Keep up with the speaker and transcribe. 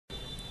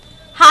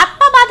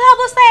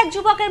এক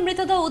যুবকের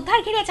মৃতদেহ উদ্ধার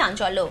ঘিরে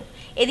চাঞ্চল্য।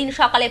 এদিন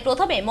সকালে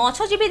প্রথমে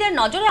মৎস্যজীবীদের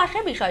নজরে আসে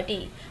বিষয়টি।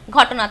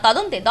 ঘটনা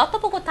তদন্তে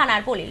দত্তপুকুর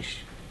থানার পুলিশ।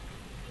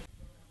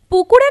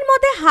 পুকুরের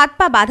মধ্যে হাত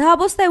পা বাঁধা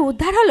অবস্থায়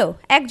উদ্ধার হলো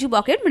এক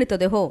যুবকের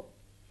মৃতদেহ।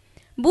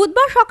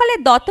 বুধবার সকালে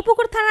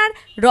দত্তপুকুর থানার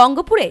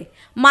রঙ্গপুরে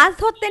মাছ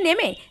ধরতে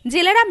নেমে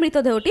জেলেরা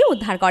মৃতদেহটি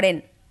উদ্ধার করেন।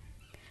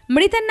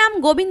 মৃতের নাম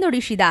গোবিন্দ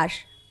ঋষি দাস।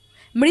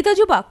 মৃত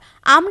যুবক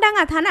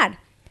আমডাঙ্গা থানার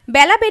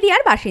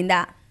বেলাবেরিয়ার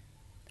বাসিন্দা।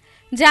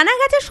 জানা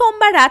গেছে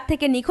সোমবার রাত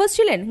থেকে নিখোঁজ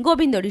ছিলেন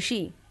গোবিন্দ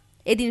ঋষি।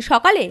 এদিন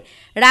সকালে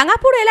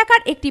রাঙাপুর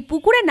এলাকার একটি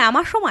পুকুরে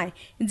নামার সময়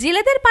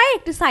জেলেদের পায়ে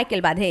একটি সাইকেল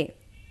বাঁধে।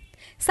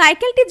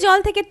 সাইকেলটি জল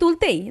থেকে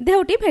তুলতেই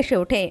দেহটি ভেসে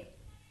ওঠে।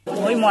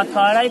 ওই মদ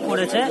খাওয়ারাই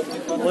করেছে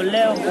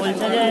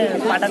বলছে যে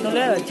পাটা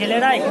তুলে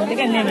জেলেরা এখান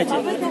থেকে নেমেছে,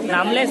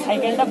 নামলে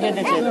সাইকেলটা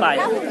বেঁধেছে পায়ে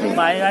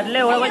বাঁধলে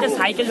ওরা বলছে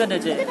সাইকেল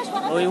বেঁধেছে।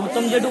 ওই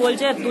উত্তম জেঠু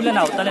বলছে তুলে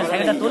নাও, তাহলে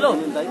সাইকেলটা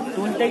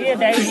তুলতে গিয়ে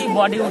দেখি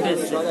বডি উঠে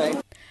এসছে।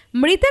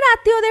 মৃতের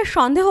আত্মীয়দের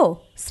সন্দেহ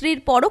স্ত্রীর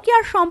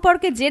পরকীয়ার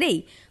সম্পর্কে জেরেই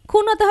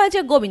খুন হতে হয়েছে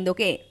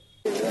গোবিন্দকে।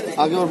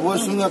 আগে ওর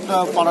বউয়ের সঙ্গে একটা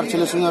পাড়ার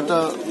ছেলের সঙ্গে একটা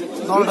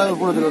দলটাকে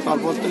পড়েছিল,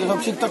 তারপর থেকে সব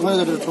ঠিকঠাক হয়ে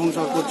গেছে,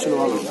 সংসার করছিল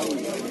ভালো।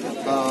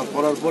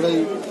 করার পরেই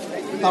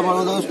তারপর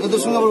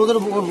এদের সঙ্গে আবার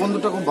ওর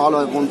বন্ধুটা খুব ভালো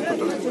হয়, বন্ধুটা।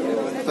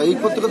 তা এই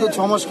করতে করতে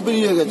 6 মাস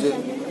পেরিয়ে গেছে,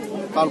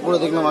 তারপরে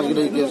দেখলাম আজকের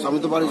এই কেস। আমি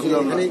তো বাড়ি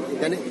ছিলাম না।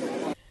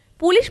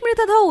 পুলিশ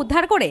মৃতদেহ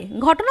উদ্ধার করে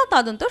ঘটনা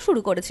তদন্ত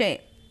শুরু করেছে।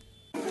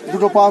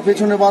 দুটো পা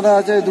পেছনে বাঁধা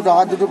আছে, দুটো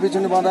হাত দুটো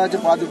পেছনে বাঁধা আছে,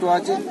 পা দুটো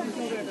আছে,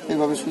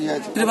 এইভাবে শুয়ে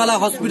আছে। রাত্রিবেলা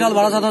হসপিটাল,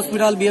 বারাসাত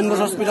হসপিটাল, বিএনবোস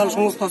হসপিটাল,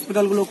 সমস্ত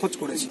হসপিটালগুলো খোঁজ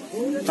করেছি।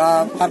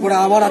 তারপরে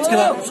আবার আজকে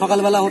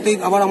সকালবেলা হতেই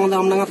আবার আমাদের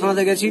আমডাঙ্গা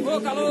থানাতে গেছি,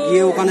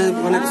 গিয়ে ওখানে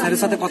মানে স্যারের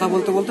সাথে কথা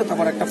বলতে বলতে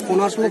তারপর একটা ফোন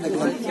আসলো,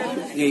 দেখলাম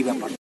এই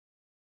ব্যাপার।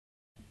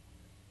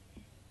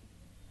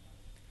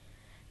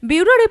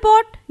 Bureau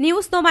report,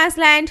 news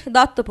no man's land,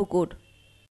 Duttapukur.